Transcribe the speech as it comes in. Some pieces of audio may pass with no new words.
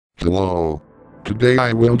Hello. Today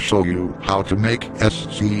I will show you how to make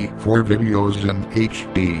SC4 videos in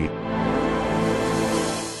HD.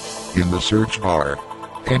 In the search bar,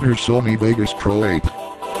 enter Sony Vegas Pro 8.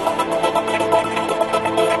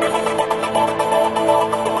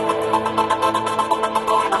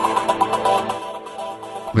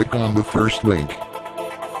 Click on the first link.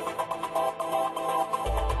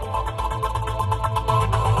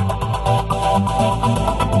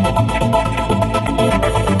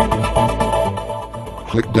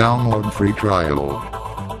 Click download free trial.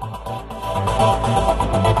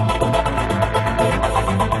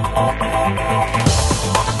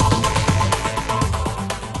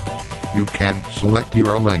 You can select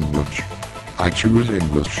your language. I choose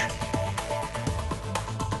English.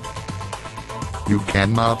 You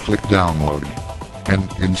can now click download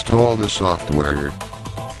and install the software.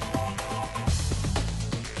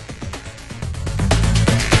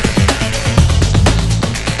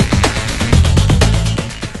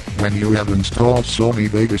 When you have installed Sony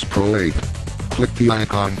Vegas Pro 8, click the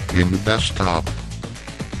icon in the desktop.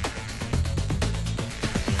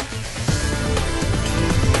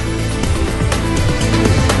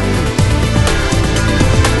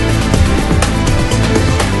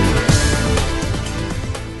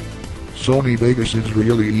 Sony Vegas is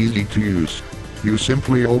really easy to use. You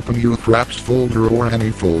simply open your Fraps folder or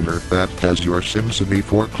any folder that has your SIMCITY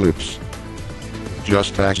 4 clips.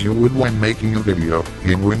 Just as you would when making a video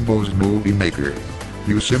in Windows Movie Maker.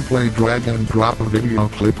 You simply drag and drop a video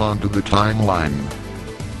clip onto the timeline.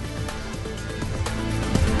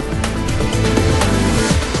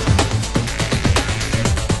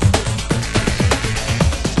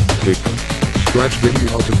 Click Stretch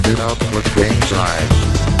Video to fit output frame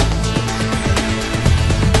size.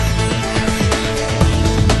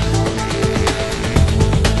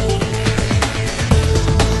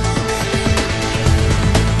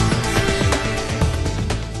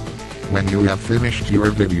 When you have finished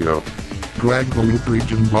your video, drag the loop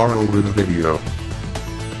region bar over the video.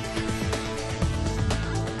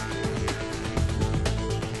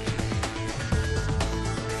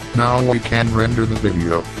 Now we can render the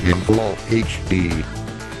video in full HD.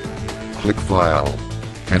 Click File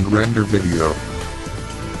and Render Video.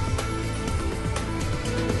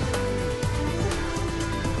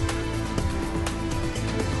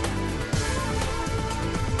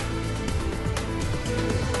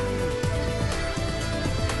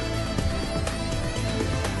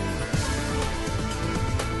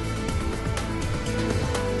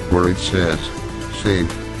 Where it says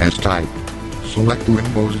Save as Type, select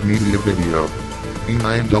Windows Media Video,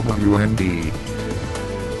 E9WND.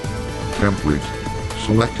 Template,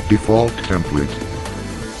 select Default Template.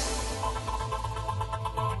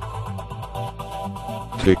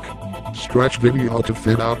 Tick Stretch Video to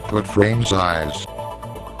fit output frame size.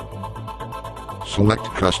 Select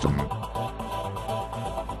Custom.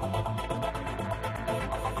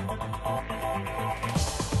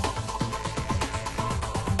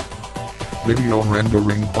 Video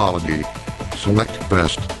rendering quality. Select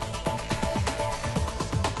Best.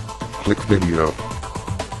 Click Video.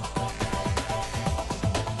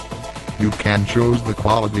 You can choose the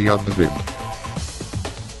quality of the vid.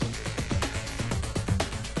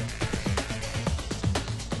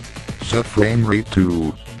 Set frame rate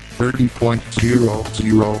to 30.000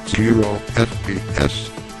 FPS.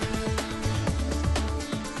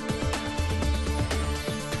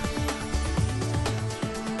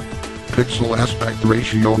 Pixel aspect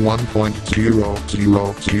ratio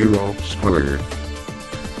 1.000 square.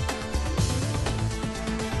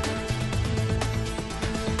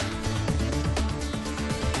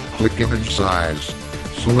 Click image size.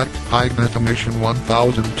 Select high definition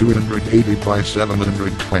 1280 by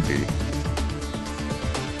 720.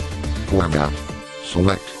 Format.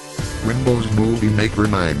 Select Windows Movie Maker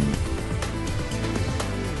 9.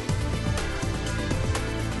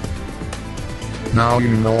 Now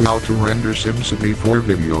you know how to render SIMCITY 4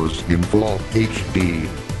 videos in full HD.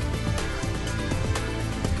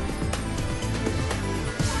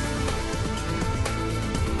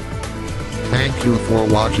 Thank you for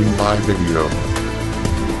watching my video.